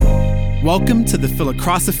Welcome to the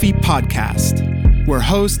Philocrosophy Podcast, where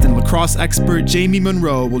host and lacrosse expert Jamie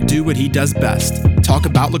Monroe will do what he does best, talk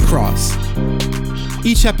about lacrosse.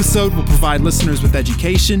 Each episode will provide listeners with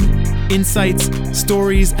education, insights,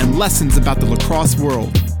 stories, and lessons about the lacrosse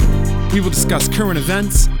world. We will discuss current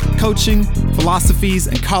events, coaching, philosophies,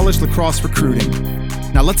 and college lacrosse recruiting.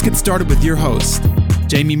 Now let's get started with your host,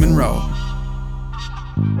 Jamie Monroe.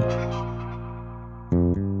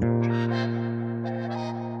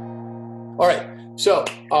 All right, so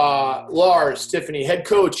Lars Tiffany, head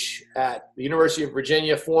coach at the University of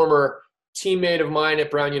Virginia, former teammate of mine at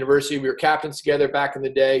Brown University. We were captains together back in the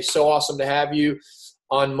day. So awesome to have you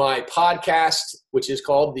on my podcast, which is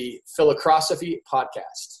called the Philocrosophy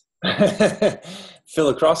Podcast.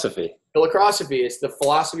 Philocrosophy. Philocrosophy. It's the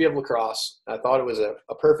philosophy of lacrosse. I thought it was a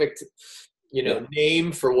perfect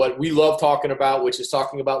name for what we love talking about, which is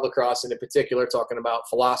talking about lacrosse, and in particular, talking about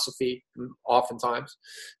philosophy oftentimes.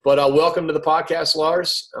 But welcome to the podcast,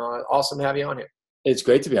 Lars. Awesome to have you on here. It's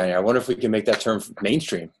great to be on here. I wonder if we can make that term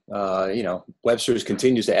mainstream. Webster's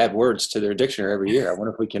continues to add words to their dictionary every year. I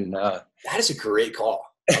wonder if we can. That is a great call.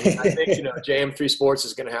 I think, JM3 Sports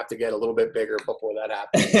is going to have to get a little bit bigger before that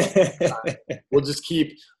happens. We'll just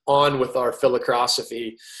keep on with our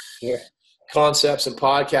philocrosophy concepts and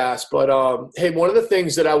podcasts. But, hey, one of the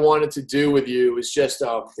things that I wanted to do with you is just,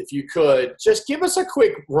 if you could, just give us a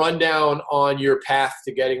quick rundown on your path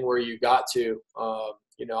to getting where you got to.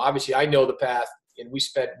 Obviously I know the path, and we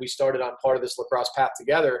started on part of this lacrosse path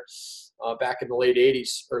together back in the late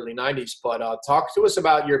 80s, early 90s. But talk to us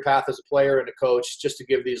about your path as a player and a coach, just to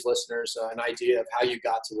give these listeners an idea of how you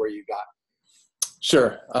got to where you got.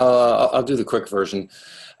 Sure. I'll do the quick version.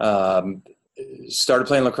 Started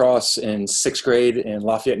playing lacrosse in sixth grade in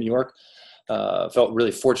Lafayette, New York. Felt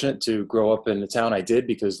really fortunate to grow up in the town I did,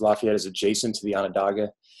 because Lafayette is adjacent to the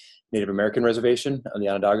Onondaga Native American Reservation. The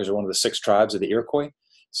Onondagas are one of the 6 tribes of the Iroquois.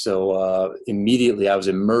 So immediately I was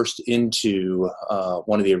immersed into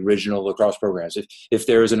one of the original lacrosse programs. If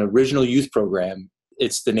there is an original youth program,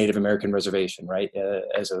 it's the Native American Reservation, right?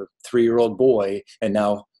 As a 3-year-old boy, and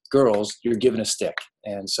now girls, you're given a stick.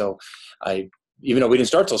 And so even though we didn't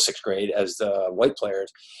start till 6th grade as the white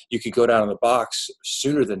players, you could go down in the box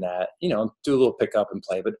sooner than that, do a little pickup and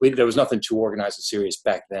play. But there was nothing too organized and serious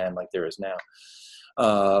back then like there is now.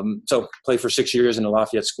 So played for 6 years in the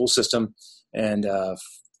Lafayette school system, and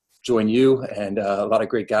joined you and a lot of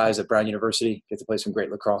great guys at Brown University. Get to play some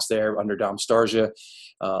great lacrosse there under Dom Starsia.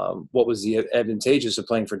 What was the advantageous of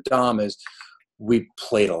playing for Dom is we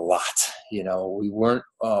played a lot. We weren't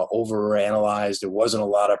overanalyzed. There wasn't a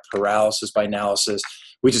lot of paralysis by analysis.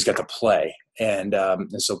 We just got to play. And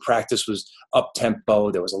so practice was up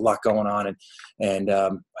tempo. There was a lot going on. And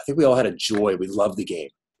I think we all had a joy. We loved the game.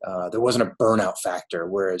 There wasn't a burnout factor.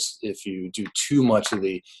 Whereas if you do too much of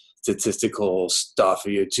the statistical stuff,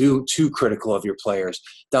 or you're too critical of your players,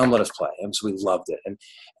 Dom let us play. And so we loved it.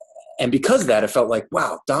 And because of that, it felt like,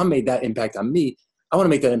 wow, Dom made that impact on me. I want to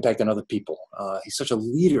make that impact on other people. He's such a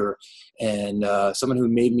leader, and someone who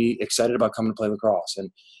made me excited about coming to play lacrosse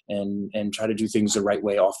and try to do things the right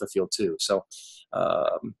way off the field too. So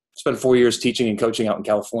spent 4 years teaching and coaching out in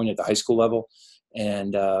California at the high school level.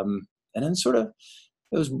 And then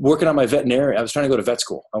I was working on my veterinary. I was trying to go to vet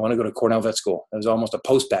school. I want to go to Cornell Vet School. It was almost a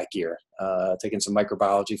post-bac year, taking some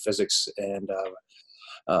microbiology, physics, and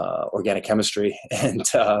organic chemistry, and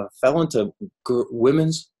fell into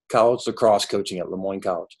women's college lacrosse coaching at Le Moyne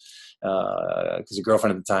College, because a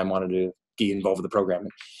girlfriend at the time wanted to get involved with the program.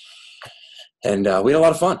 And we had a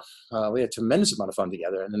lot of fun. We had a tremendous amount of fun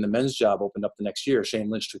together. And then the men's job opened up the next year. Shane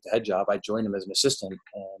Lynch took the head job. I joined him as an assistant,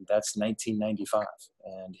 and that's 1995.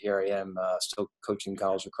 And here I am, still coaching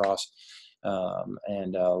college lacrosse,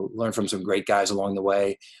 and learned from some great guys along the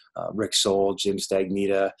way, Rick Soul, Jim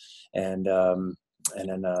Stagnita, and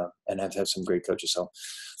I've had some great coaches. So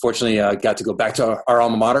fortunately, I got to go back to our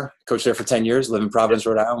alma mater, coached there for 10 years, live in Providence,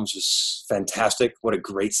 Rhode Island, which is fantastic. What a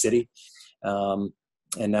great city. And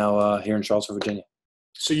now here in Charlottesville, Virginia.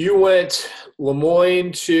 So you went Le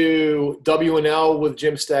Moyne to W&L with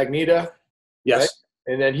Jim Stagnita. Yes. Right?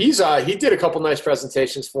 And then he did a couple nice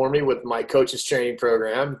presentations for me with my coaches training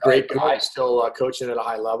program. Great guy, still coaching at a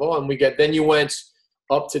high level. And then you went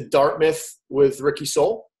up to Dartmouth with Ricky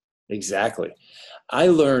Soul. Exactly. I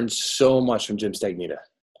learned so much from Jim Stagnita.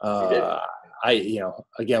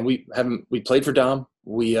 Again, we played for Dom.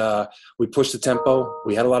 We pushed the tempo.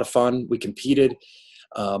 We had a lot of fun. We competed.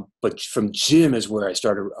 But from Jim is where I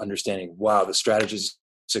started understanding, wow, the strategies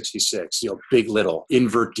 66, big, little,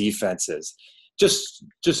 invert defenses, just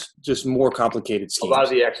more complicated schemes. A lot of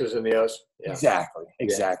the X's and the O's. Yeah.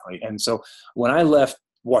 Exactly. And so when I left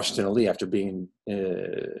Washington Ali after being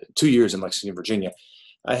 2 years in Lexington, Virginia.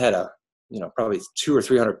 I had a, probably 200 or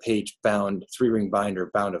 300 page bound 3-ring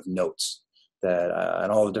binder bound of notes that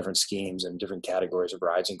on all the different schemes and different categories of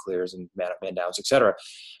rides and clears and man downs, et cetera.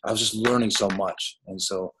 I was just learning so much. And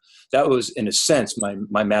so that was, in a sense,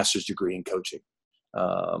 my master's degree in coaching.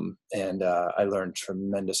 And I learned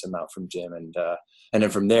tremendous amount from Jim. And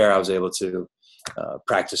then from there, I was able to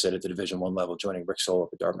practice it at the Division I level, joining Rick Soul up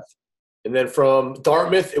at Dartmouth. And then from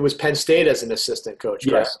Dartmouth, it was Penn State as an assistant coach,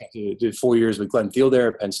 right? Yes, I did 4 years with Glenn Field there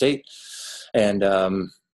at Penn State. And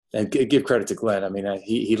give credit to Glenn. I mean,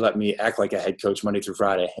 he let me act like a head coach Monday through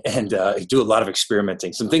Friday and do a lot of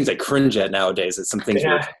experimenting. Some things I cringe at nowadays. Some things.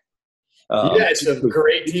 Yeah. You had some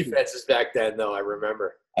great defenses back then, though, I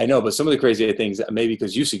remember. I know, but some of the crazy things, maybe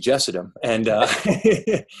because you suggested them. And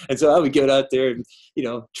and so I would get out there and,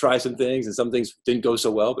 try some things, and some things didn't go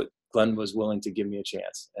so well, but Glenn was willing to give me a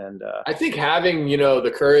chance. And I think having,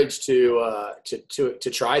 the courage to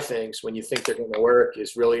try things when you think they're going to work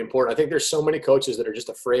is really important. I think there's so many coaches that are just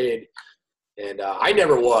afraid. And I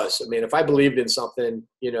never was. I mean, if I believed in something,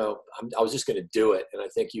 I was just going to do it. And I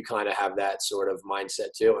think you kind of have that sort of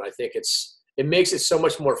mindset too. And I think it makes it so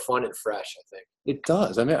much more fun and fresh, I think. It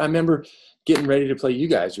does. I mean, I remember getting ready to play you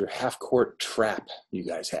guys, your half-court trap you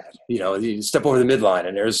guys had. You step over the midline,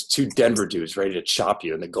 and there's 2 Denver dudes ready to chop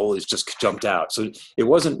you, and the goalie's just jumped out. So it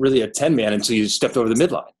wasn't really a 10-man until you stepped over the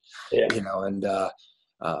midline. Yeah.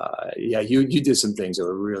 You did some things that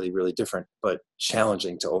were really, really different, but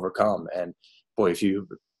challenging to overcome. And boy, if you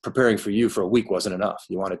preparing for you for a week wasn't enough,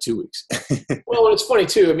 you wanted 2 weeks. Well, and it's funny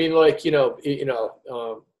too. I mean, like,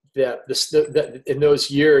 in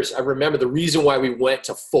those years, I remember the reason why we went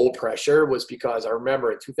to full pressure was because I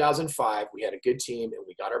remember in 2005, we had a good team and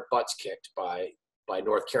we got our butts kicked by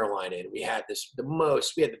North Carolina. And we had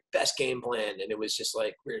the best game plan. And it was just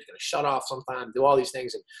like, we were going to shut off sometime, do all these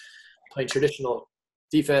things and play traditional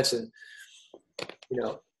defense. And, we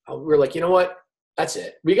were like, you know what? That's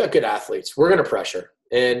it. We got good athletes. We're going to pressure.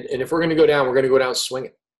 And if we're going to go down, we're going to go down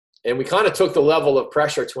swinging. And we kind of took the level of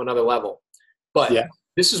pressure to another level. But yeah.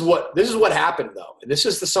 This is what happened, though. And this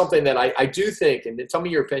is something that I do think, and tell me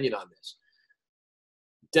your opinion on this.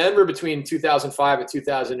 Denver between 2005 and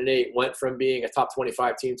 2008 went from being a top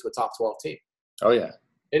 25 team to a top 12 team. Oh, yeah.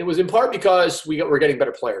 And it was in part because we're getting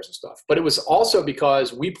better players and stuff. But it was also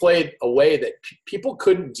because we played a way that people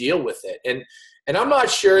couldn't deal with it. And I'm not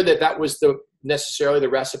sure that was necessarily the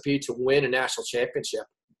recipe to win a national championship.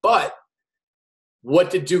 But what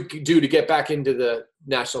did Duke do to get back into the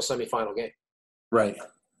national semifinal game? Right.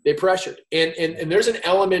 They pressured. And there's an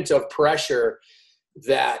element of pressure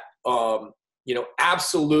that,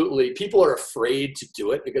 absolutely people are afraid to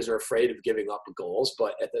do it because they're afraid of giving up goals.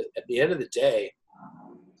 But at the end of the day,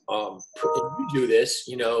 you do this,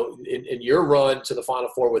 in your run to the Final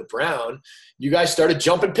Four with Brown, you guys started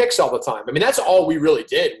jumping picks all the time. I mean, that's all we really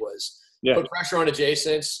did was put pressure on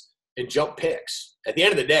adjacents and jump picks. At the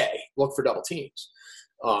end of the day, look for double teams.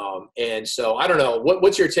 And so I don't know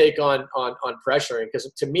what's your take on pressuring?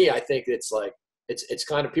 Because to me, I think it's like, it's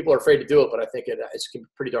kind of, people are afraid to do it, but I think it's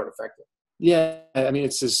pretty darn effective. Yeah. I mean,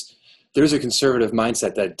 there's a conservative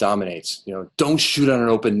mindset that dominates, don't shoot on an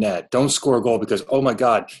open net. Don't score a goal because, oh my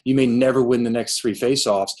God, you may never win the next 3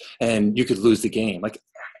 faceoffs and you could lose the game. Like,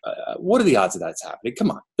 what are the odds of that's happening?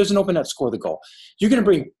 Come on, there's an open net, score the goal. You're going to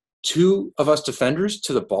bring 2 of us defenders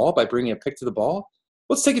to the ball by bringing a pick to the ball.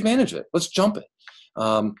 Let's take advantage of it. Let's jump it.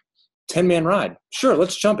 10-man ride. Sure,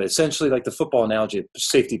 let's jump it. Essentially like the football analogy of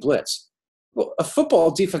safety blitz. Well, a football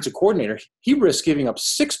defensive coordinator, he risks giving up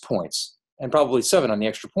 6 points and probably 7 on the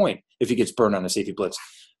extra point if he gets burned on a safety blitz.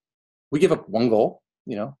 We give up 1 goal.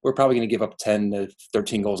 We're probably going to give up 10 to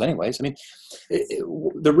 13 goals anyways. I mean,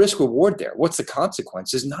 the risk reward there, what's the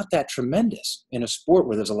consequence is not that tremendous in a sport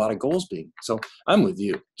where there's a lot of goals being. So I'm with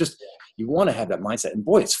you. Just you want to have that mindset. And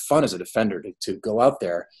boy, it's fun as a defender to go out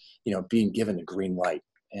there, being given the green light.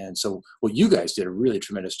 And so what you guys did a really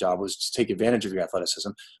tremendous job was to take advantage of your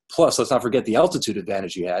athleticism. Plus, let's not forget the altitude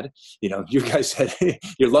advantage you had. You guys had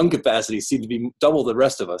your lung capacity seemed to be double the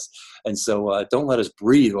rest of us. And so don't let us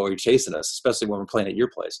breathe while you're chasing us, especially when we're playing at your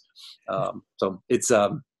place. So it's, I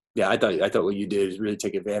thought what you did is really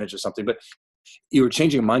take advantage of something. But you were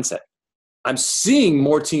changing a mindset. I'm seeing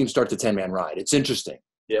more teams start the 10-man ride. It's interesting.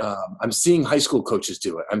 Yeah. I'm seeing high school coaches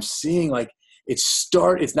do it. I'm seeing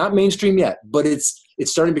it's not mainstream yet, but it's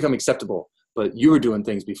starting to become acceptable. But you were doing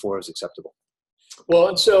things before it was acceptable. Well,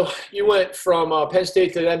 and so you went from Penn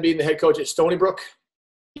State to then being the head coach at Stony Brook?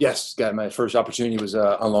 Yes. Got my first opportunity was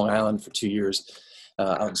on Long Island for 2 years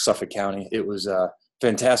out in Suffolk County. It was a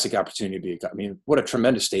fantastic opportunity to be what a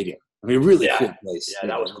tremendous stadium. I mean, really cool place. Yeah,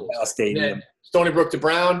 that was cool. Stadium. Stony Brook to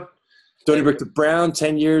Brown. Stony Brook to Brown,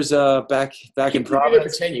 10 years back in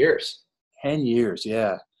Providence. For 10 years. 10 years,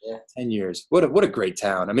 yeah. 10 years. What a great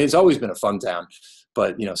town. I mean, it's always been a fun town.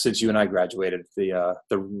 But, since you and I graduated, the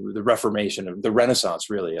Reformation, the Renaissance,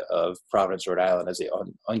 really, of Providence, Rhode Island, as they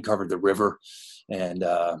uncovered the river and,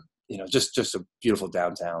 just a beautiful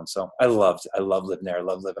downtown. So I love living there. I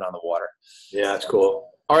love living on the water. Yeah, that's cool.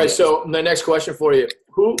 All right, so my next question for you.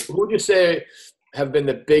 Who would you say have been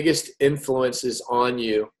the biggest influences on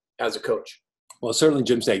you as a coach? Well, certainly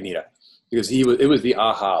Jim Stagnita, because it was the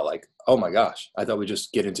aha, like, oh my gosh, I thought we'd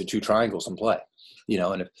just get into two triangles and play,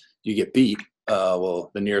 and if you get beat, the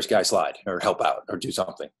nearest guy slide or help out or do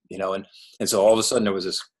something, and so all of a sudden there was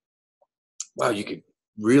this, wow, you could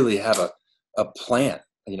really have a plan,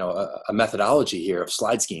 a methodology here of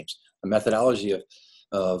slide schemes, a methodology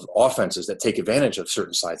of offenses that take advantage of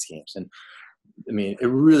certain slide schemes. And I mean, it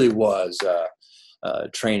really was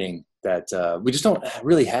training that we just don't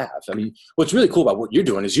really have. I mean, what's really cool about what you're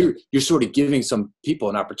doing is you're sort of giving some people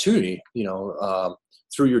an opportunity,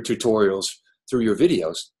 through your tutorials, through your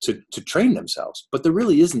videos to train themselves. But there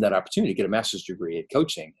really isn't that opportunity to get a master's degree at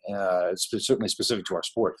coaching. It's certainly specific to our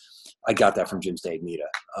sport. I got that from Jim Stagnita.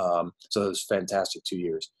 So it was fantastic 2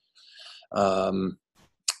 years.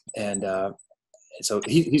 So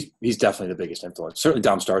he's definitely the biggest influence. Certainly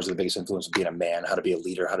Dom Stars is the biggest influence of being a man, how to be a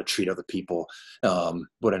leader, how to treat other people.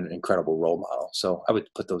 What an incredible role model. So I would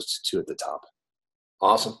put those two at the top.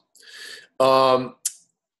 Awesome.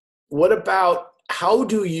 What about, how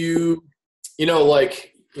do you, you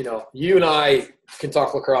and I can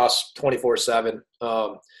talk lacrosse 24/7.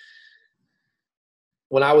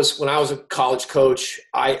 When I was a college coach,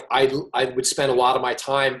 I would spend a lot of my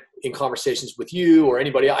time in conversations with you or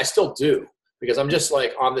anybody. I still do, because I'm just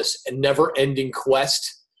like on this never-ending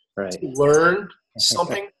quest to learn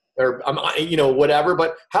something or whatever.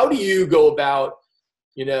 But how do you go about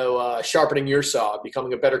sharpening your saw,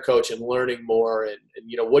 becoming a better coach and learning more? And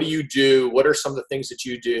what do you do? What are some of the things that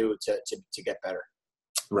you do to get better?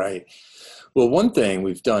 Right. Well, one thing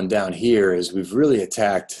we've done down here is we've really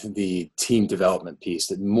attacked the team development piece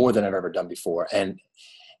that more than I've ever done before.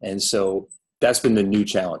 And so that's been the new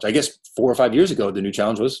challenge. I guess 4 or 5 years ago, the new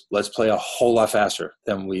challenge was, let's play a whole lot faster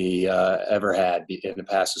than we ever had in the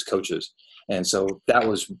past as coaches. And so that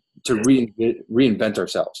was to reinvent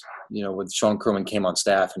ourselves. When Sean Kerwin came on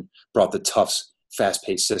staff and brought the Tufts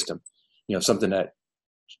fast-paced system, something that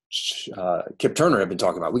Kip Turner had been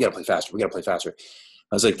talking about. We got to play faster. We got to play faster.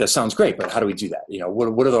 I was like, that sounds great, but how do we do that?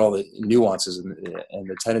 What are all the nuances and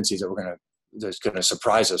the tendencies that that's going to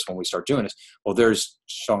surprise us when we start doing this? Well, there's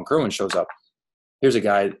Sean Kerwin shows up. Here's a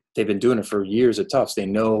guy, they've been doing it for years at Tufts. They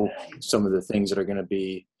know some of the things that are going to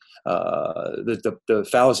be the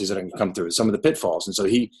fallacies that are going to come through, some of the pitfalls. And so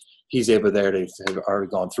he's able there to have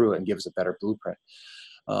already gone through it and give us a better blueprint.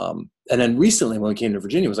 And then recently when we came to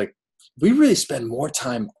Virginia, it was like, we really spend more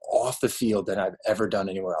time off the field than I've ever done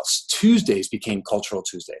anywhere else. Tuesdays became cultural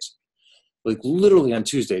Tuesdays. Like literally on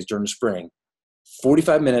Tuesdays during the spring,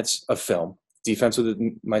 45 minutes of film, defense with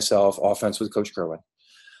myself, offense with Coach Kerwin.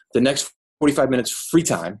 The next 45 minutes free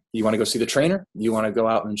time. You want to go see the trainer? You want to go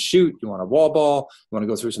out and shoot? You want to wall ball? You want to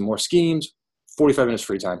go through some more schemes? 45 minutes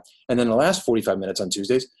free time. And then the last 45 minutes on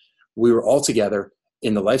Tuesdays, we were all together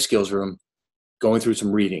in the life skills room going through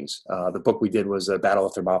some readings. The book we did was Battle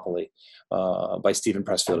of Thermopylae by Stephen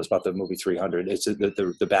Pressfield. It's about the movie 300. It's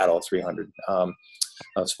the Battle of 300 of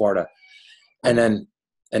Sparta. And then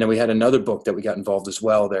we had another book that we got involved as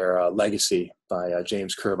well there, Legacy by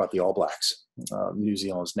James Kerr about the All Blacks, New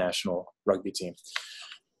Zealand's national rugby team.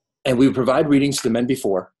 And we would provide readings to the men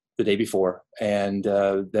the day before, and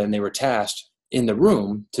then they were tasked in the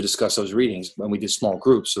room to discuss those readings when we did small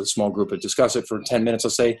groups. So the small group would discuss it for 10 minutes,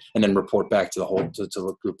 let's say, and then report back to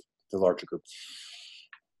the group, the larger group.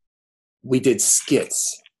 We did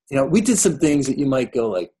skits. We did some things that you might go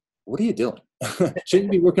like, what are you doing?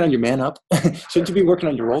 Shouldn't you be working on your man up? Shouldn't you be working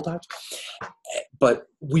on your roll types? But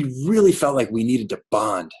we really felt like we needed to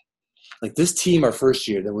bond. Like this team, our first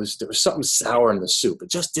year, there was something sour in the soup. It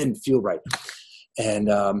just didn't feel right. And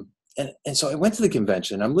so I went to the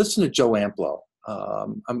convention. I'm listening to Joe Amplo.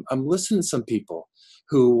 I'm listening to some people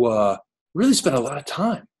who really spent a lot of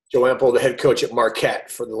time. Joe Amplo, the head coach at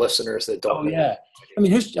Marquette, for the listeners that don't know. Yeah. I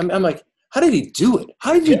mean, I'm like, how did he do it?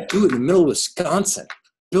 How did you do it in the middle of Wisconsin?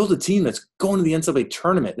 Build a team that's going to the NCAA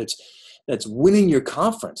tournament, that's winning your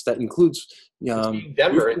conference. That includes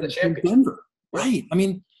Denver in the championship. Denver, right? I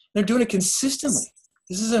mean, they're doing it consistently.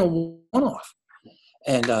 This isn't a one-off.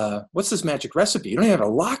 And what's this magic recipe? You don't even have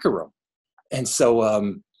a locker room. And so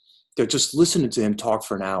they're just listening to him talk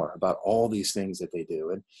for an hour about all these things that they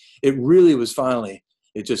do. And it really was finally,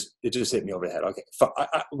 it just hit me over the head. Okay, all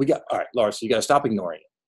right, Lars, you got to stop ignoring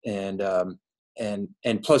it.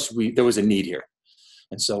 And plus there was a need here.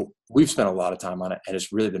 And so we've spent a lot of time on it, and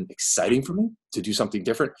it's really been exciting for me to do something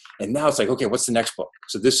different. And now it's like, okay, what's the next book?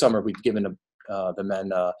 So this summer we've given the men,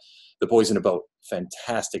 The Boys in a Boat,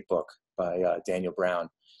 fantastic book by Daniel Brown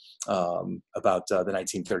about the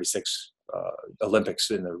 1936 Olympics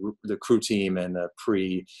and the crew team and the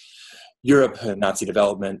pre-Europe Nazi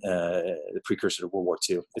development, the precursor to World War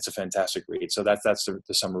II. It's a fantastic read. So that's the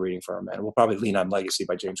summer reading for our men. We'll probably lean on Legacy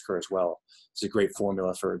by James Kerr as well. It's a great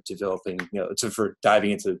formula for developing, for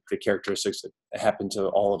diving into the characteristics that happen to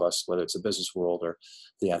all of us, whether it's the business world or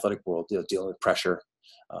the athletic world, dealing with pressure,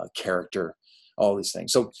 character, all these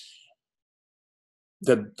things. So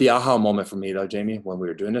the aha moment for me though, Jamie, when we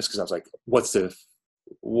were doing this, because I was like, what's the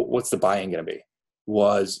buy-in going to be,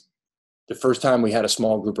 was the first time we had a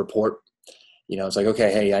small group report. It's like,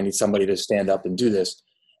 okay, hey, I need somebody to stand up and do this.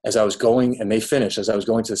 As I was going, and they finished, as I was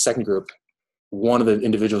going to the second group, one of the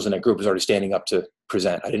individuals in that group was already standing up to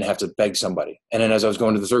present. I didn't have to beg somebody. And then as I was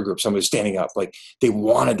going to the third group, somebody was standing up. Like, they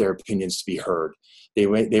wanted their opinions to be heard. They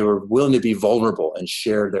were willing to be vulnerable and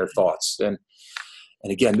share their thoughts. And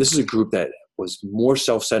again, this is a group that was more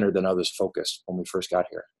self-centered than others focused when we first got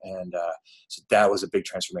here. And so that was a big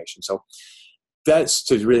transformation. So that's,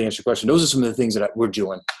 to really answer your question, those are some of the things that we're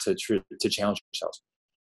doing to challenge ourselves.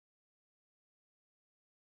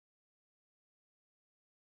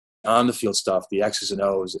 On the field stuff, the X's and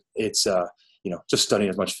O's, it's, just studying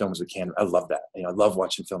as much film as we can. I love that. I love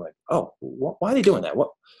watching film. Like, oh, why are they doing that?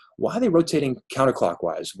 Why are they rotating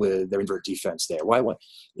counterclockwise with their invert defense there? Why?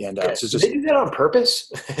 And so just, they do that on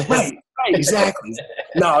purpose? Right, exactly.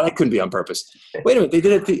 No, that couldn't be on purpose. Wait a minute, they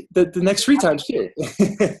did it the next 3 times too.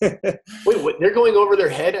 Wait, they're going over their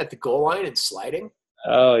head at the goal line and sliding?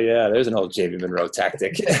 Oh yeah, there's an old Jamie Monroe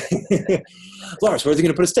tactic. Lars, where's he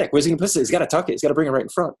going to put a stick? Where's he going to put a stick? He's got to tuck it. He's got to bring it right in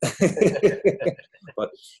front. But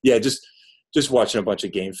yeah, just watching a bunch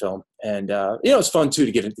of game film. And, it's fun, too,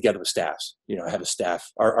 to get together with staffs. I have a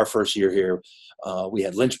staff. Our first year here, we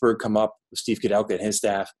had Lynchburg come up with Steve Kudelka and his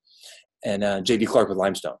staff, and J.D. Clark with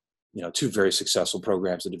Limestone. 2 very successful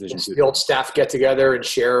programs in Division II. The old staff get together and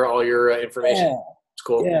share all your information. Yeah. It's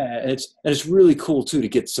cool. Yeah, and it's really cool, too, to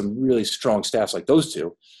get some really strong staffs like those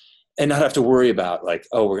two and not have to worry about, like,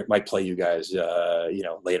 oh, we might play you guys,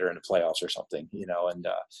 later in the playoffs or something, and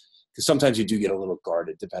because sometimes you do get a little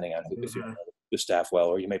guarded depending on if you know the staff well,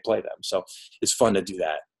 or you may play them. So it's fun to do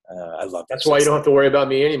that. I love that. That's why you don't have to worry about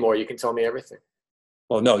me anymore. You can tell me everything.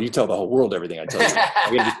 Well, no, you tell the whole world everything I tell you.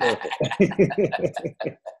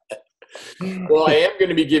 Well, I am going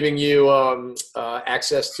to be giving you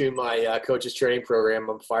access to my coaches training program.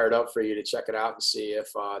 I'm fired up for you to check it out and see if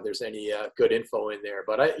there's any good info in there.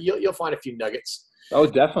 But you'll find a few nuggets. Oh,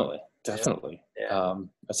 definitely. Yeah.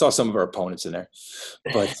 I saw some of our opponents in there,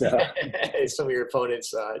 but some of your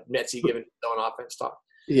opponents, Netsy giving his own offense talk.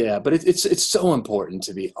 Yeah, but it's so important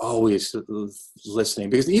to be always listening,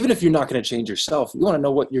 because even if you're not going to change yourself, you want to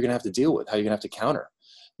know what you're going to have to deal with, how you're going to have to counter,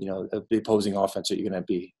 the opposing offense that you're going to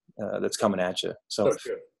be that's coming at you. So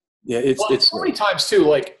yeah, it's so many times too.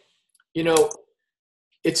 Like, you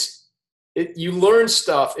learn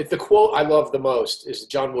stuff. If the quote I love the most is the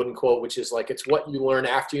John Wooden quote, which is like, it's what you learn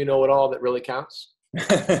after you know it all that really counts.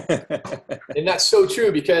 And that's so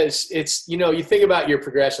true, because it's, you think about your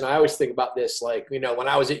progression. I always think about this, like, when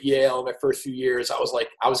I was at Yale in my first few years, I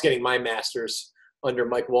was getting my master's under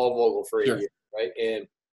Mike Wallvogel for a year, right? And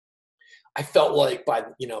I felt like by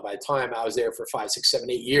the time I was there for 5, 6, 7,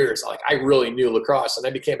 8 years, like, I really knew lacrosse, and I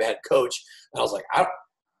became a head coach. And I was like,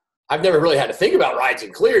 I've never really had to think about rides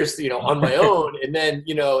and clears, on my own. And then,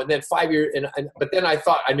 and then 5 years, but then I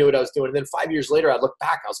thought I knew what I was doing. And then 5 years later, I looked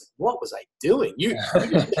back, I was like, what was I doing? You just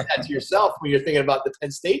did that to yourself when you're thinking about the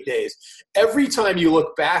Penn State days. Every time you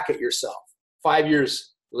look back at yourself 5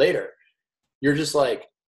 years later, you're just like,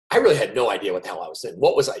 I really had no idea what the hell I was doing.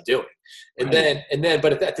 What was I doing? And then,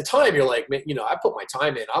 but at the time, you're like, man, I put my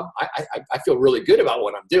time in. I feel really good about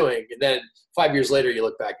what I'm doing. And then 5 years later, you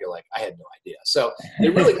look back, you're like, I had no idea. So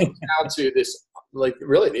it really comes down to this, like,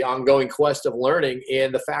 really the ongoing quest of learning,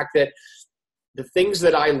 and the fact that the things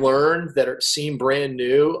that I learned that seem brand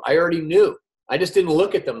new, I already knew. I just didn't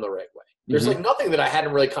look at them the right way. There's like nothing that I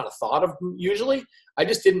hadn't really kind of thought of usually. I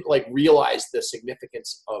just didn't like realize the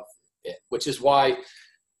significance of it, which is why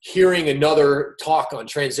hearing another talk on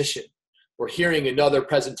transition or hearing another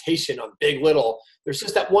presentation on Big Little, there's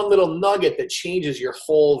just that one little nugget that changes your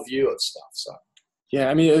whole view of stuff. So, yeah,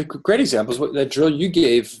 I mean, a great example is that drill you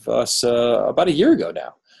gave us about a year ago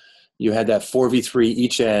now. you had that 4v3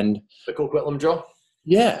 each end. The Coquitlam drill?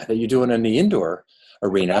 Yeah, that you're doing in the indoor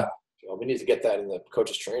arena. Well, we need to get that in the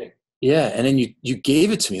coach's training. Yeah, and then you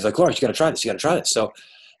gave it to me. He's like, Lars, you got to try this. You got to try this. So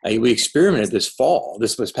we experimented this fall.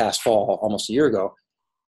 This was past fall, almost a year ago.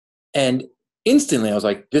 And instantly I was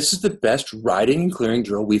like, this is the best riding and clearing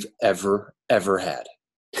drill we've ever had.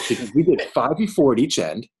 Because we did 5v4 at each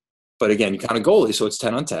end. But again, you count a goalie, so it's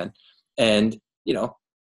 10 on 10. And,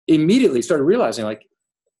 immediately started realizing, like,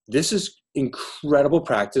 this is incredible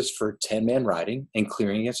practice for 10-man riding and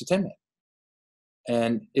clearing against a 10-man.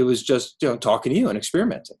 And it was just, talking to you and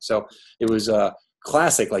experimenting. So it was a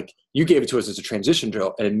classic, like, you gave it to us as a transition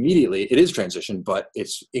drill, and immediately it is transition, but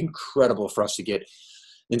it's incredible for us to get,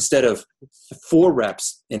 instead of 4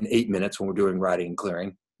 reps in 8 minutes when we're doing riding and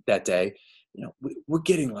clearing that day, we're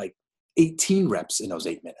getting like 18 reps in those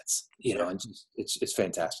 8 minutes, and it's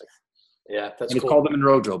fantastic. Yeah, that's cool. It's called the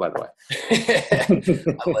Monroe drill, by the way. I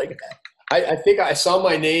like that. I think I saw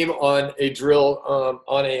my name on a drill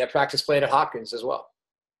on a practice plan at Hopkins as well.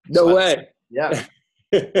 No way. Yeah.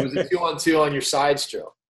 It was a 2-on-2 on your sides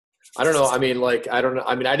drill. I don't know. I mean, I don't know.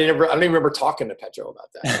 I mean, I don't even remember talking to Petro about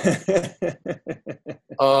that.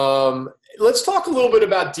 Let's talk a little bit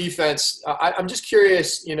about defense. I'm just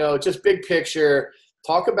curious, just big picture,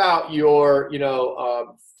 talk about your,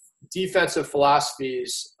 defensive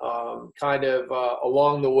philosophies kind of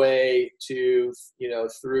along the way to,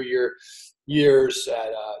 through your years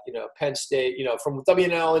at, Penn State, from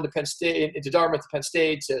WNL into Penn State, into Dartmouth to Penn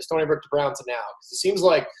State to Stony Brook to Brown to now. Because it seems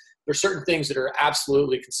like there's certain things that are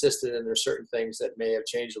absolutely consistent and there's certain things that may have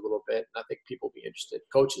changed a little bit. And I think people will be interested.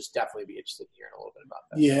 Coaches definitely be interested in hearing a little bit about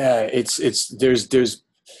that. Yeah, there's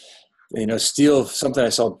Steele, something I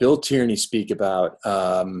saw Bill Tierney speak about.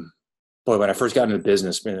 When I first got into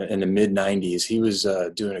business in the mid-'90s, he was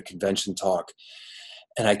doing a convention talk.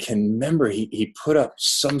 And I can remember he put up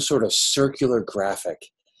some sort of circular graphic,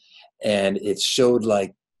 and it showed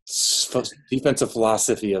like defensive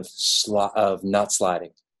philosophy of not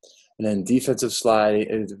sliding, and then defensive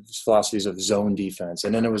philosophies of zone defense,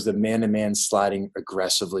 and then it was the man-to-man sliding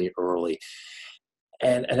aggressively early.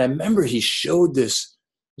 And I remember he showed this.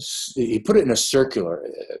 He put it in a circular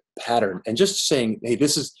pattern, and just saying, "Hey,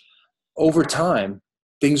 this is." Over time,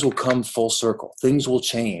 things will come full circle. Things will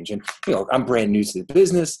change. And, I'm brand new to the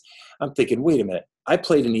business. I'm thinking, wait a minute. I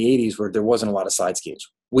played in the 80s where there wasn't a lot of slide schemes.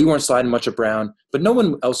 We weren't sliding much at Brown, but no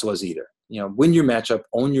one else was either. Win your matchup,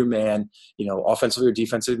 own your man, offensive or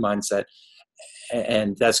defensive mindset.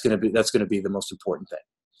 And that's going to be the most important thing.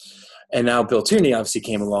 And now Bill Tierney obviously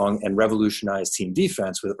came along and revolutionized team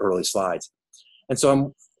defense with early slides. And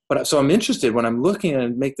so I'm interested when I'm looking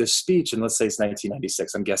and make this speech, and let's say it's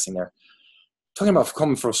 1996, I'm guessing they're talking about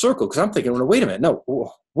coming full circle, because I'm thinking, well, wait a minute, no,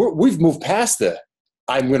 we've moved past the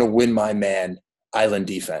I'm going to win my man island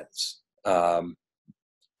defense.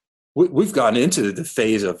 We've gotten into the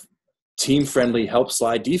phase of team-friendly help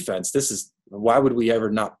slide defense. Why would we ever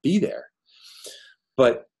not be there?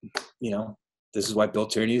 But, this is why Bill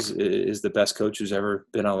Tierney is the best coach who's ever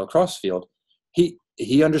been on a lacrosse field.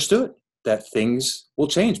 He understood that things will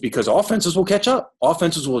change because offenses will catch up,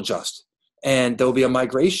 offenses will adjust, and there'll be a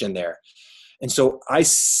migration there. And so I,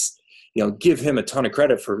 give him a ton of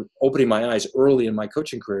credit for opening my eyes early in my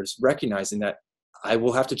coaching careers, recognizing that I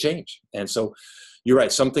will have to change. And so you're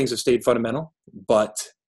right, some things have stayed fundamental, but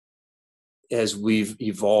as we've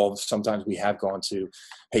evolved, sometimes we have gone to,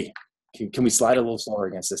 hey, can we slide a little slower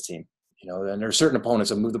against this team? And there are certain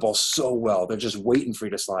opponents that move the ball so well, they're just waiting for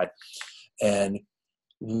you to slide. And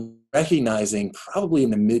recognizing probably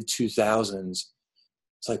in the mid-2000s,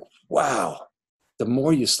 it's like, wow, the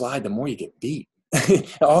more you slide, the more you get beat.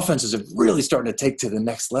 Offenses are really starting to take to the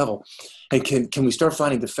next level. And can we start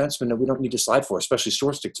finding defensemen that we don't need to slide for, especially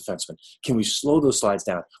short-stick defensemen? Can we slow those slides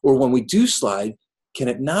down? Or when we do slide, can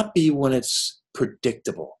it not be when it's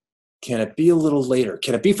predictable? Can it be a little later?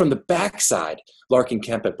 Can it be from the backside? Larkin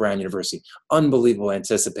Kemp at Brown University, unbelievable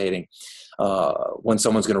anticipating when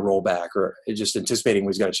someone's going to roll back, or just anticipating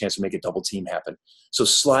when he's got a chance to make a double team happen. So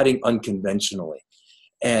sliding unconventionally.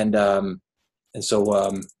 And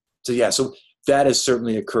so that has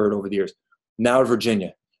certainly occurred over the years. Now at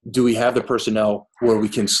Virginia, do we have the personnel where we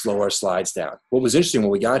can slow our slides down? What was interesting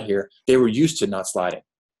when we got here, they were used to not sliding,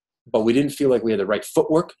 but we didn't feel like we had the right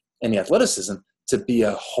footwork and the athleticism to be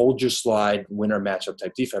a hold your slide winner matchup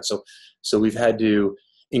type defense. So we've had to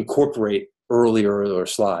incorporate earlier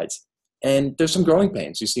slides. And there's some growing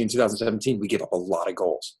pains. You see in 2017, we gave up a lot of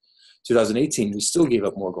goals. 2018, we still gave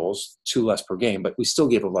up more goals, 2 less per game, but we still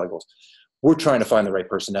gave up a lot of goals. We're trying to find the right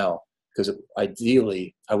personnel because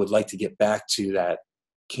ideally I would like to get back to that.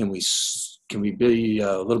 Can we be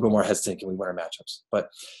a little bit more hesitant? Can we win our matchups? But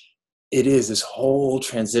it is this whole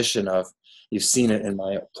transition of, you've seen it in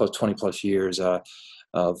my 20 plus years of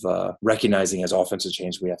recognizing as offenses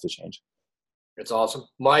change, we have to change. It's awesome.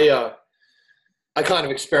 I kind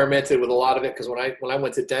of experimented with a lot of it because when I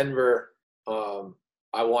went to Denver,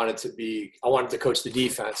 I wanted to coach the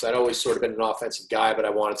defense. I'd always sort of been an offensive guy, but I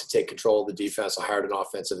wanted to take control of the defense. I hired an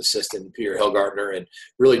offensive assistant, Peter Hillgartner, and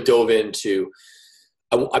really dove into.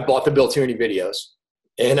 I bought the Bill Tierney videos,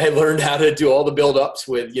 and I learned how to do all the build-ups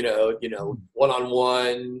with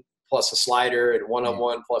one-on-one plus a slider, and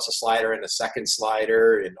one-on-one plus a slider and a second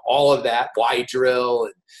slider, and all of that wide drill,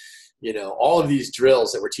 and all of these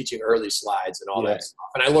drills that we're teaching, early slides and all that stuff.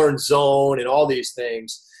 And I learned zone and all these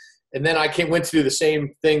things. And then I went through the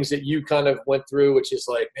same things that you kind of went through, which is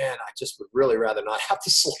like, man, I just would really rather not have to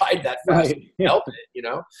slide that fast to help it,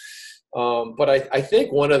 But I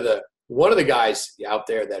think one of the guys out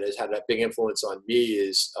there that has had a big influence on me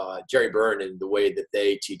is Jerry Byrne and the way that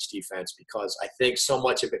they teach defense, because I think so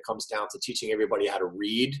much of it comes down to teaching everybody how to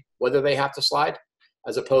read whether they have to slide,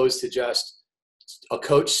 as opposed to just a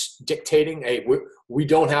coach dictating, hey, we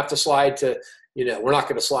don't have to slide to, we're not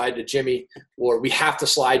going to slide to Jimmy, or we have to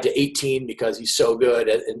slide to 18 because he's so good,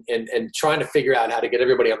 and trying to figure out how to get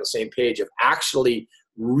everybody on the same page of actually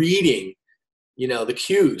reading, the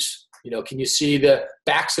cues. Can you see the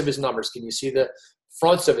backs of his numbers? Can you see the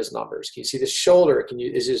fronts of his numbers? Can you see the shoulder?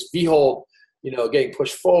 Is his V-hold, getting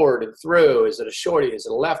pushed forward and through? Is it a shorty? Is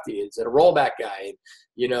it a lefty? Is it a rollback guy?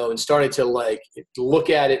 And starting to look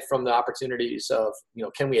at it from the opportunities of,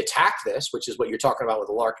 can we attack this, which is what you're talking about with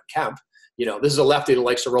Lark and Kemp. This is a lefty that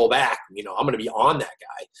likes to roll back. I'm going to be on that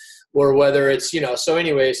guy. Or whether it's, so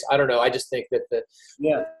anyways, I don't know. I just think that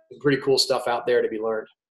pretty cool stuff out there to be learned.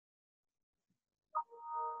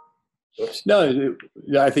 Oops. No,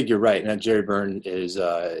 I think you're right. And Jerry Byrne is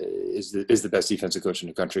the best defensive coach in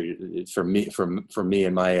the country for me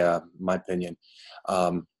in my opinion.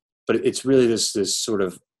 But it's really this sort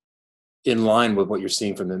of in line with what you're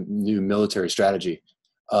seeing from the new military strategy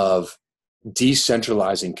of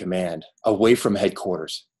decentralizing command away from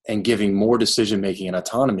headquarters and giving more decision-making and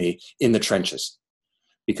autonomy in the trenches.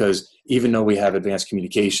 Because even though we have advanced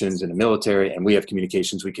communications in the military and we have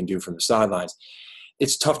communications we can do from the sidelines,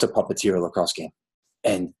 it's tough to puppeteer a lacrosse game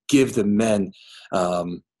and give the men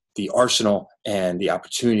the arsenal and the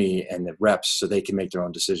opportunity and the reps so they can make their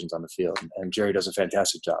own decisions on the field. And Jerry does a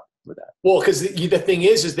fantastic job with that. Well, because the thing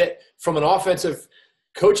is that from an offensive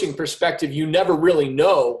coaching perspective, you never really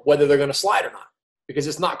know whether they're going to slide or not, because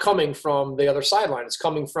it's not coming from the other sideline. It's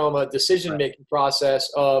coming from a decision-making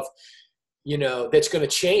process of, that's going to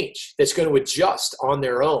change, that's going to adjust on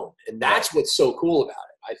their own. And that's what's so cool about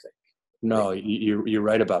it, I think. No, you're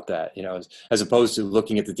right about that. As opposed to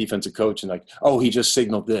looking at the defensive coach and like, oh, he just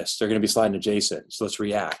signaled this, they're going to be sliding adjacent, so let's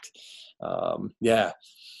react. I've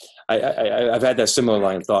had that similar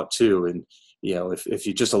line of thought too. And if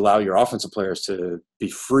you just allow your offensive players to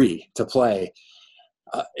be free to play,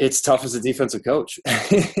 it's tough as a defensive coach.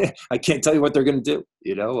 I can't tell you what they're going to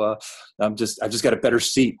do. I've just got a better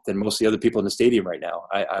seat than most of the other people in the stadium right now.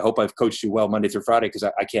 I hope I've coached you well Monday through Friday, because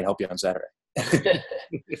I can't help you on Saturday.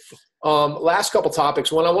 Last couple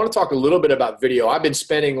topics. One, I want to talk a little bit about video. I've been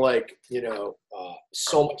spending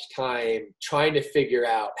so much time trying to figure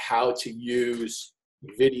out how to use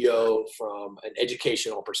video from an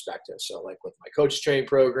educational perspective. So like with my coach train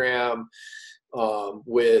program,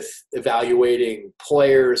 with evaluating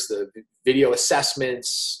players, the video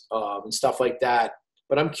assessments, and stuff like that.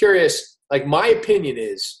 But I'm curious, my opinion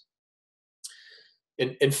is,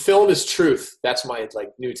 and film is truth. That's my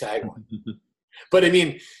new tagline. But I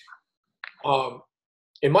mean,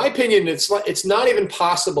 in my opinion, it's not even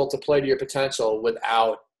possible to play to your potential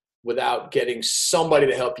without getting somebody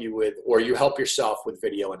to help you with, or you help yourself with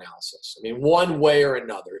video analysis. I mean, one way or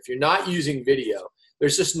another. If you're not using video,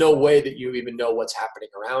 there's just no way that you even know what's happening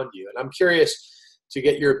around you. And I'm curious to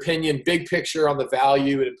get your opinion, big picture, on the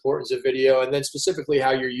value and importance of video, and then specifically how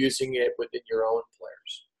you're using it within your own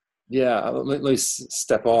players. Yeah, let me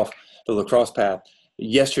step off the lacrosse path.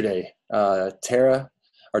 Yesterday, Tara,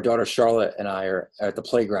 our daughter Charlotte, and I are at the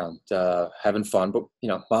playground having fun. But,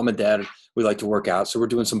 mom and dad, we like to work out. So we're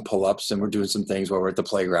doing some pull-ups and we're doing some things while we're at the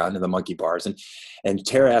playground in the monkey bars. And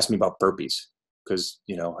Tara asked me about burpees, because,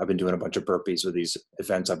 I've been doing a bunch of burpees with these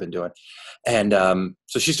events I've been doing. And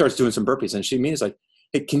so she starts doing some burpees, and she means like,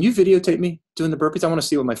 hey, can you videotape me doing the burpees? I want to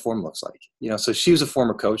see what my form looks like. So she was a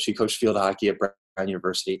former coach. She coached field hockey at Brown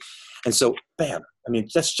University. And so, bam, I mean,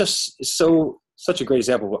 that's just such a great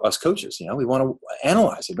example of us coaches. We want to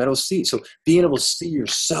analyze it, be able to see. So being able to see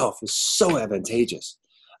yourself is so advantageous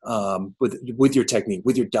with your technique,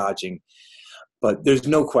 with your dodging. But there's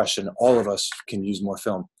no question, all of us can use more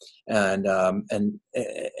film, and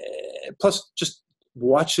plus just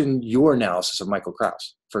watching your analysis of Michael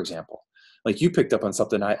Krause, for example. Like, you picked up on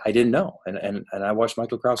something I didn't know, and I watched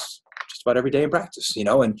Michael Krause just about every day in practice,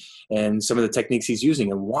 and some of the techniques he's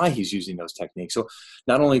using and why he's using those techniques. So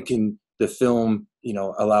not only can the film,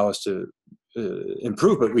 allow us to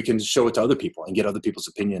improve, but we can show it to other people and get other people's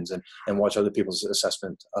opinions and watch other people's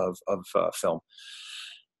assessment of film.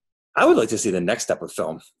 I would like to see the next step of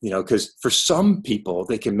film, because for some people,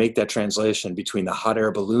 they can make that translation between the hot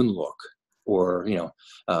air balloon look or,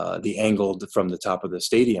 the angled from the top of the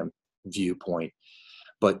stadium viewpoint.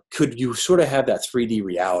 But could you sort of have that 3D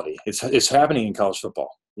reality? It's happening in college football.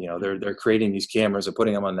 They're creating these cameras and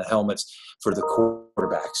putting them on the helmets for the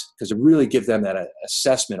quarterbacks, because to really give them that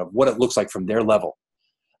assessment of what it looks like from their level,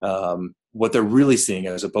 what they're really seeing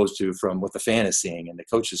as opposed to from what the fan is seeing and the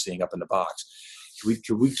coach is seeing up in the box.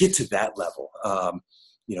 Could we get to that level?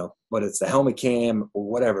 Whether it's the helmet cam or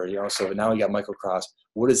whatever, so now we got Michael Krause.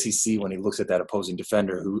 What does he see when he looks at that opposing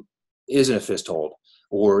defender who isn't a fist hold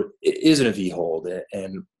or isn't a V hold,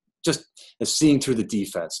 and just seeing through the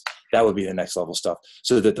defense? That would be the next level stuff,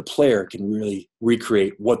 so that the player can really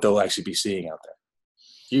recreate what they'll actually be seeing out there.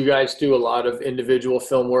 You guys do a lot of individual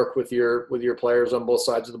film work with your players on both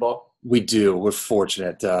sides of the ball? We do. We're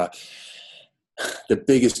fortunate. The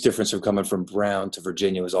biggest difference from coming from Brown to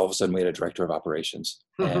Virginia was all of a sudden we had a director of operations.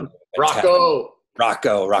 And Rocco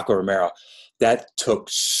Romero. That took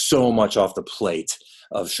so much off the plate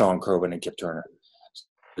of Sean Kerwin and Kip Turner,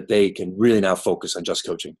 that they can really now focus on just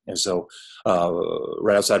coaching. And so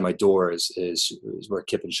right outside my door is where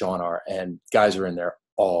Kip and Sean are, and guys are in there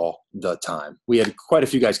all the time. We had quite a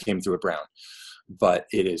few guys came through at Brown, but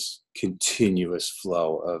it is continuous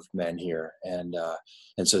flow of men here. And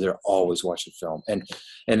so they're always watching film. And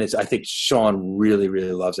I think Sean really,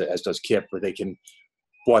 really loves it, as does Kip, where they can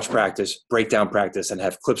watch practice, break down practice, and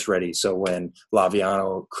have clips ready. So when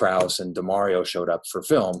Laviano, Krause, and DeMario showed up for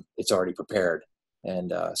film, it's already prepared.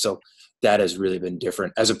 And so that has really been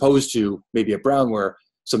different, as opposed to maybe at Brown where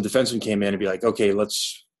some defenseman came in and be like, okay,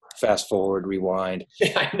 let's fast forward, rewind.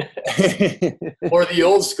 Or the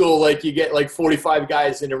old school, like you get like 45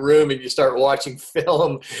 guys in a room and you start watching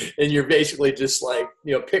film and you're basically just like,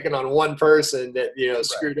 picking on one person that,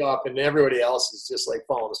 screwed up, and everybody else is just like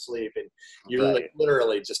falling asleep, and you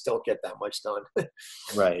literally just don't get that much done.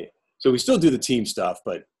 Right. So we still do the team stuff,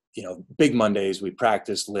 but big Mondays, we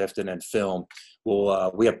practice, lift, and then film.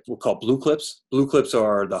 We'll call blue clips. Blue clips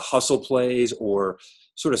are the hustle plays or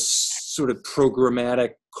sort of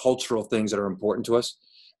programmatic cultural things that are important to us.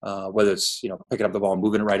 Whether it's, picking up the ball and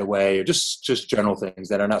moving it right away, or just general things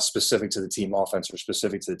that are not specific to the team offense or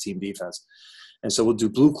specific to the team defense. And so we'll do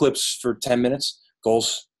blue clips for 10 minutes,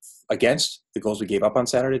 goals against, the goals we gave up on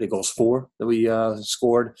Saturday, the goals for that we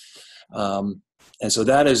scored. And so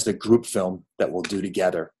that is the group film that we'll do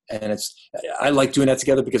together. And I like doing that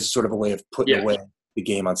together because it's sort of a way of putting away the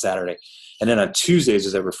game on Saturday. And then on Tuesdays,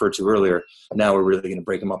 as I referred to earlier, now we're really going to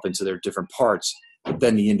break them up into their different parts. But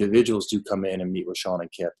then the individuals do come in and meet with Sean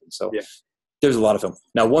and Kip. And so there's a lot of film.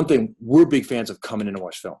 Now, one thing, we're big fans of coming in to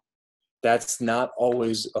watch film. That's not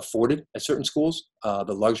always afforded at certain schools,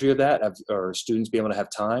 the luxury of that, or students being able to have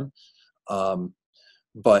time.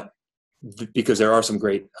 But because there are some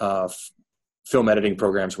great film editing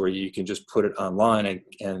programs where you can just put it online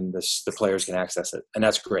and the players can access it. And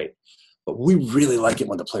that's great. But we really like it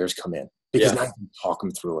when the players come in, because now you can talk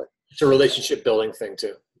them through it. It's a relationship building thing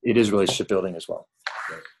too. It is relationship building as well.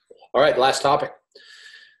 All right, last topic.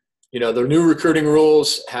 The new recruiting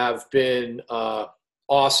rules have been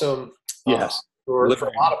awesome. Yes. For a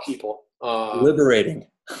lot of people. Liberating.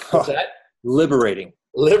 What's that? Liberating.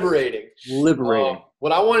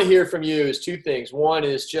 What I want to hear from you is two things. One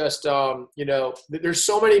is just, there's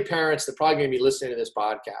so many parents that are probably going to be listening to this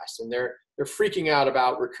podcast, and they're freaking out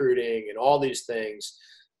about recruiting and all these things.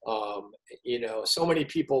 So many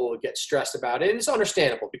people get stressed about it, and it's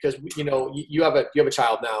understandable because, you have a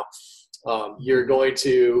child now. You're going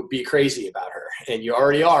to be crazy about her, and you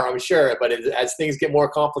already are, I'm sure. But as things get more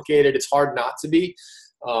complicated, it's hard not to be.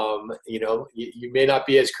 You may not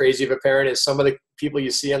be as crazy of a parent as some of the people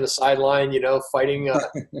you see on the sideline, fighting, at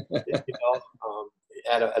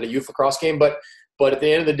a youth lacrosse game. But at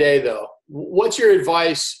the end of the day, though, what's your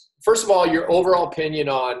advice? First of all, your overall opinion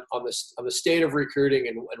on the state of recruiting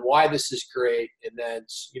and why this is great, and then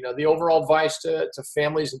the overall advice to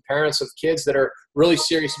families and parents of kids that are really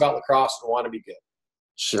serious about lacrosse and want to be good.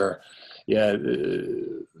 Sure, yeah.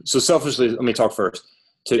 So selfishly, let me talk first.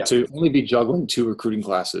 To only be juggling 2 recruiting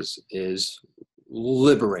classes is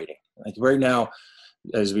liberating. Like right now,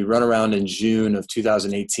 as we run around in June of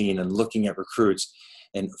 2018 and looking at recruits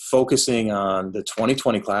and focusing on the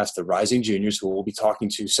 2020 class, the rising juniors, who we'll be talking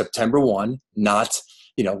to September 1, not,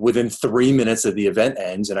 within 3 minutes of the event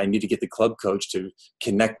ends, and I need to get the club coach to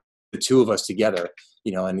connect the two of us together,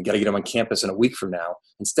 and got to get them on campus in a week from now.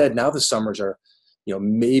 Instead, now the summers are,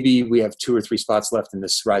 maybe we have 2 or 3 spots left in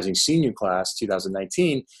this rising senior class,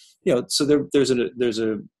 2019. So there's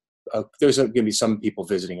going to be some people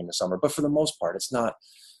visiting in the summer, but for the most part, it's not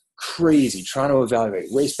crazy trying to evaluate,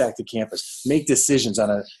 race back to campus, make decisions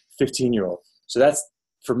on a 15-year-old. So that's,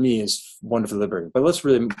 for me, is wonderfully liberating. But let's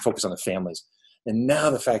really focus on the families. And now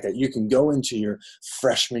the fact that you can go into your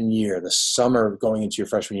freshman year, the summer going into your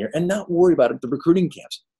freshman year, and not worry about the recruiting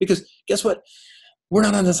camps. Because guess what? We're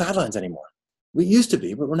not on the sidelines anymore. We used to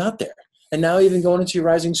be, but we're not there. And now even going into your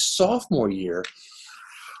rising sophomore year,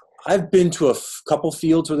 I've been to a couple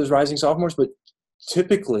fields where there's rising sophomores, but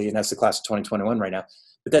typically, and that's the class of 2021 right now,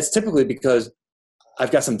 but that's typically because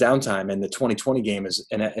I've got some downtime and the 2020 game is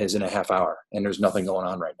in a half hour and there's nothing going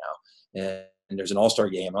on right now. And there's an all-star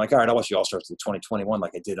game. I'm like, all right, I'll watch the all-stars to the 2021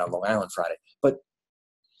 like I did on Long Island Friday. But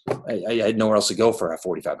I had nowhere else to go for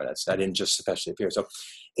 45 minutes. I didn't just especially appear. So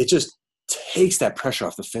it just takes that pressure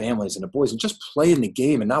off the families and the boys and just playing the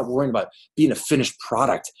game and not worrying about being a finished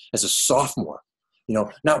product as a sophomore.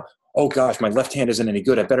 Now, oh gosh, my left hand isn't any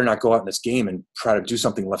good. I better not go out in this game and try to do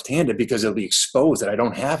something left-handed because it'll be exposed that I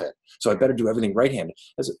don't have it. So I better do everything right-handed.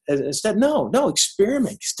 Instead, no,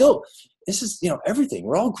 experiment. Still, this is, everything.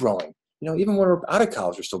 We're all growing. Even when we're out of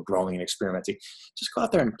college, we're still growing and experimenting. Just go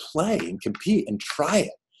out there and play and compete and try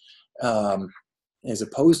it. As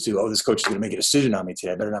opposed to, this coach is going to make a decision on me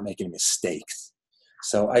today. I better not make any mistakes.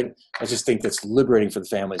 So I just think that's liberating for the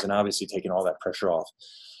families and obviously taking all that pressure off.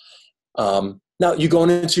 Now, you going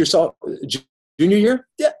into your junior year,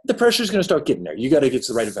 the pressure is going to start getting there. You got to get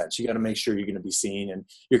to the right events. You got to make sure you're going to be seen, and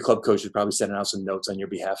your club coach is probably sending out some notes on your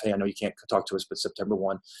behalf. Hey, I know you can't talk to us, but September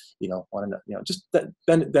 1, want to know, just that,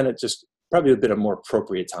 then it's just probably a bit of more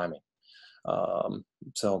appropriate timing.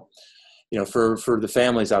 So, for the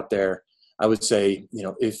families out there, I would say,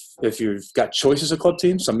 if you've got choices of club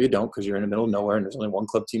teams, some of you don't because you're in the middle of nowhere and there's only one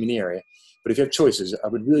club team in the area. But if you have choices, I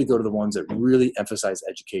would really go to the ones that really emphasize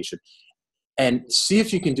education and see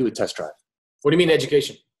if you can do a test drive. What do you mean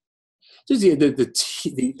education? Just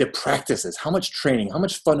the practices, how much training, how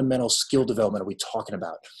much fundamental skill development are we talking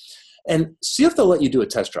about? And see if they'll let you do a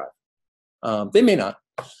test drive. They may not.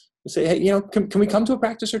 They'll say, hey, can we come to a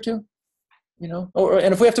practice or two?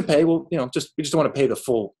 And if we have to pay, we just don't want to pay the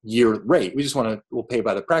full year rate. We just we'll pay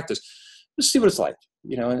by the practice. Just see what it's like,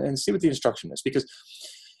 and see what the instruction is. Because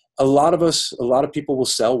a lot of people will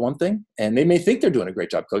sell one thing and they may think they're doing a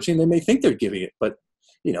great job coaching. They may think they're giving it, but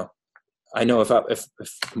I know if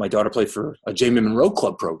my daughter played for a Jamie Monroe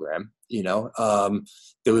Club program,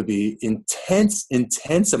 there would be intense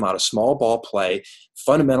amount of small ball play,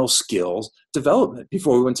 fundamental skills development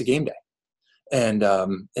before we went to game day. And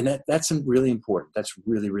that's really important. That's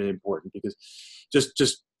really, really important because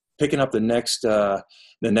just picking up the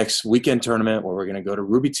next weekend tournament where we're going to go to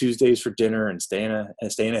Ruby Tuesdays for dinner and stay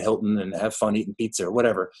in a Hilton and have fun eating pizza or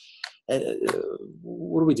whatever.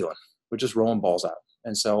 What are we doing? We're just rolling balls out.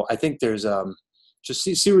 And so I think there's just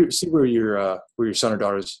see where your son or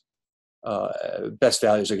daughter's best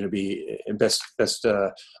values are going to be and best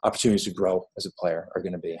opportunities to grow as a player are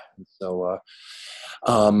going to be. And so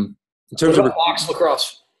in terms of box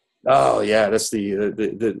lacrosse. Oh yeah, that's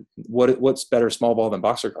what's better small ball than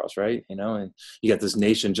box lacrosse, right? And you got this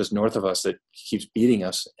nation just north of us that keeps beating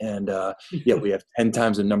us, and yet we have 10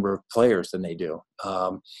 times the number of players than they do.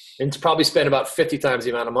 And it's probably spend about 50 times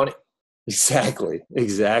the amount of money. Exactly.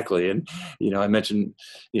 And I mentioned,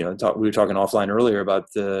 we were talking offline earlier about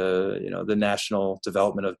the national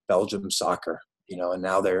development of Belgium soccer, and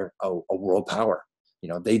now they're a world power.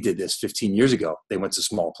 They did this 15 years ago. They went to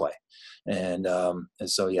small play. And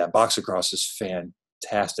so, yeah, box lacrosse is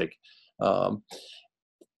fantastic. A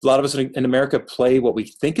lot of us in America play what we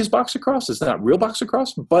think is box lacrosse. It's not real box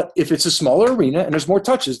lacrosse, but if it's a smaller arena and there's more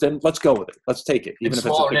touches, then let's go with it. Let's take it. Even if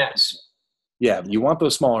it's smaller nets. Yeah, you want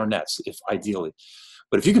those smaller nets, if ideally.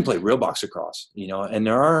 But if you can play real box lacrosse, and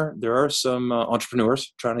there are some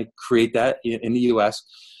entrepreneurs trying to create that in the U.S.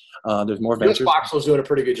 There's more ventures. Boxall's doing a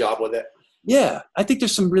pretty good job with it. Yeah, I think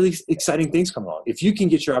there's some really exciting things coming along. If you can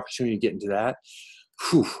get your opportunity to get into that,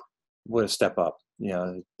 what a step up.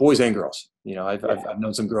 Boys and girls. I've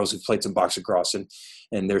known some girls who've played some box lacrosse,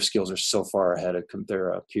 and their skills are so far ahead of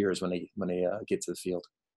their peers when they get to the field.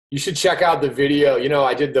 You should check out the video.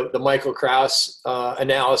 I did the Michael Krause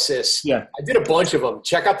analysis. Yeah, I did a bunch of them.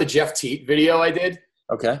 Check out the Jeff Teat video I did.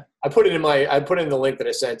 Okay. I put it in the link that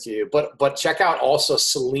I sent to you. But check out also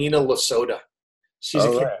Selena Lasota. She's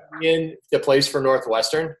a Canadian that plays for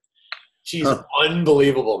Northwestern. She's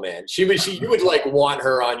unbelievable, man. You would like want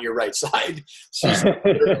her on your right side. She's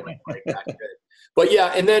literally like that good. But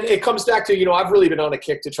yeah, and then it comes back to, I've really been on a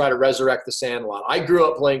kick to try to resurrect the Sandlot. I grew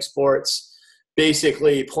up playing sports,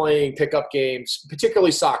 basically playing pickup games,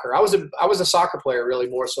 particularly soccer. I was a soccer player really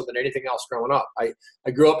more so than anything else growing up.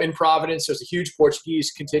 I grew up in Providence. There's a huge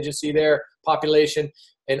Portuguese contingency there, population,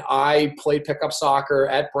 and I played pickup soccer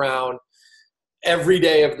at Brown every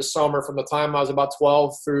day of the summer from the time I was about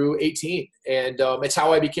 12 through 18. And it's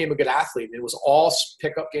how I became a good athlete. It was all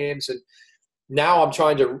pickup games. And now I'm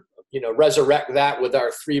trying to, resurrect that with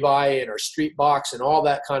our 3x and our street box and all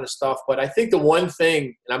that kind of stuff. But I think the one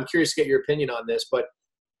thing, and I'm curious to get your opinion on this, but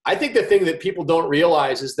I think the thing that people don't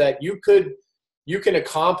realize is that you can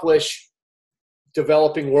accomplish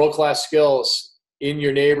developing world-class skills in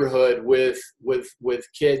your neighborhood with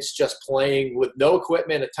kids just playing with no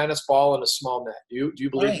equipment, a tennis ball, and a small net. Do you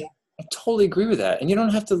believe that? I totally agree with that. And you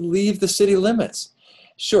don't have to leave the city limits.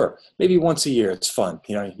 Sure, maybe once a year it's fun.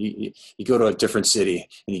 You go to a different city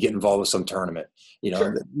and you get involved with some tournament.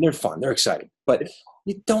 Sure. They're fun, they're exciting, but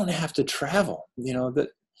you don't have to travel.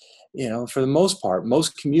 For the most part,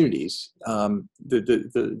 most communities,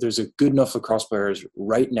 there's a good enough lacrosse players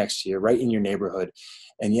right next to you, right in your neighborhood.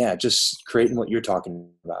 And yeah, just creating what you're talking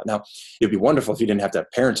about. Now, it'd be wonderful if you didn't have to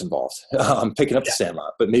have parents involved picking up the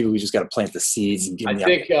Sandlot, but maybe we just got to plant the seeds. And I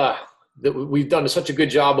think that we've done such a good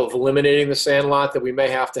job of eliminating the Sandlot that we may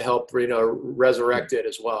have to help, resurrect it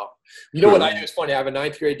as well. You know what I do? It's funny. I have a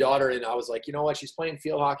 9th grade daughter, and I was like, you know what? She's playing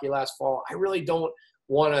field hockey last fall. I really don't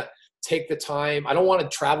want to take the time. I don't want to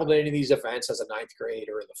travel to any of these events as a 9th grade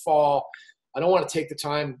or in the fall. I don't want to take the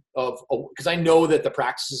time because I know that the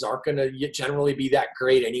practices aren't going to generally be that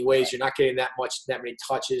great anyways. You're not getting that many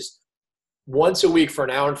touches. Once a week for an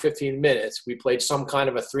hour and 15 minutes, we played some kind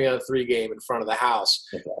of a 3-on-3 game in front of the house.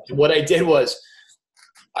 Okay. And what I did was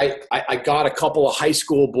I got a couple of high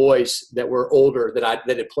school boys that were older that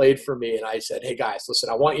had played for me. And I said, hey guys, listen,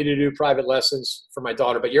 I want you to do private lessons for my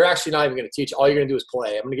daughter, but you're actually not even going to teach. All you're going to do is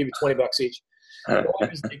play. I'm going to give you $20 each.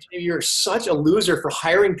 You're such a loser for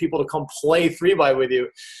hiring people to come play 3x with you.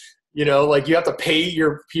 Like you have to pay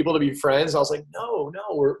your people to be friends. I was like, no,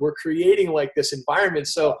 we're creating like this environment.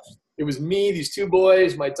 So it was me, these 2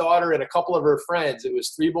 boys, my daughter, and a couple of her friends. It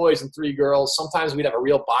was 3 boys and 3 girls. Sometimes we'd have a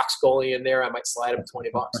real box goalie in there. I might slide him $20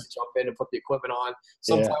 to jump in and put the equipment on.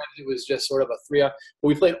 Sometimes it was just sort of a 3-up. But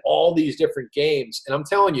we played all these different games. And I'm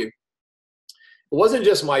telling you, it wasn't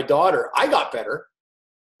just my daughter. I got better.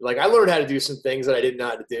 Like I learned how to do some things that I didn't know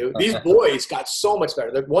how to do. These boys got so much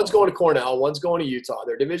better. One's going to Cornell, one's going to Utah.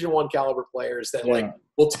 They're Division I caliber players that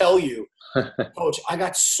will tell you, Coach, I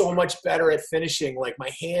got so much better at finishing. Like my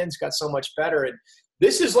hands got so much better. And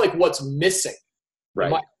this is like what's missing, in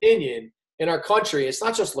my opinion, in our country. It's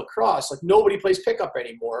not just lacrosse. Like nobody plays pickup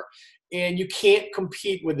anymore. And you can't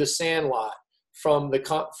compete with the Sandlot from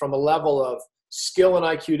a level of skill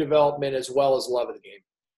and IQ development as well as love of the game.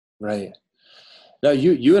 Right. Now,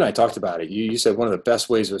 you and I talked about it. You said one of the best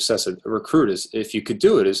ways to assess a recruit is, if you could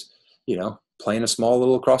do it, is, playing a small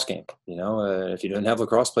little lacrosse game. If you don't have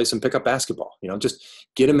lacrosse, play some pickup basketball. Just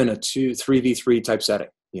get them in a 3v3 type setting.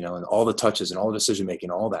 And all the touches and all the decision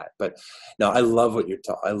making, all that. But no, I love what you're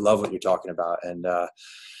talking about. And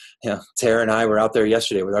Tara and I were out there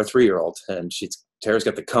yesterday with our 3-year-old, and Tara's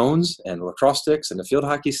got the cones and lacrosse sticks and the field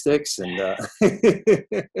hockey sticks, and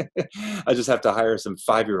I just have to hire some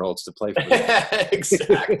 5-year-olds to play for them.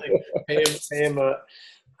 Exactly. Pay him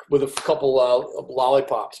with a couple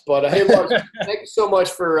lollipops. But hey, Lars, thank you so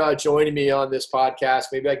much for joining me on this podcast.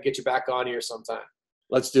 Maybe I can get you back on here sometime.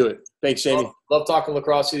 Let's do it. Thanks, Jamie. Love talking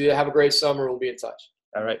lacrosse with you. Have a great summer. We'll be in touch.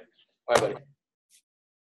 All right. Bye, buddy.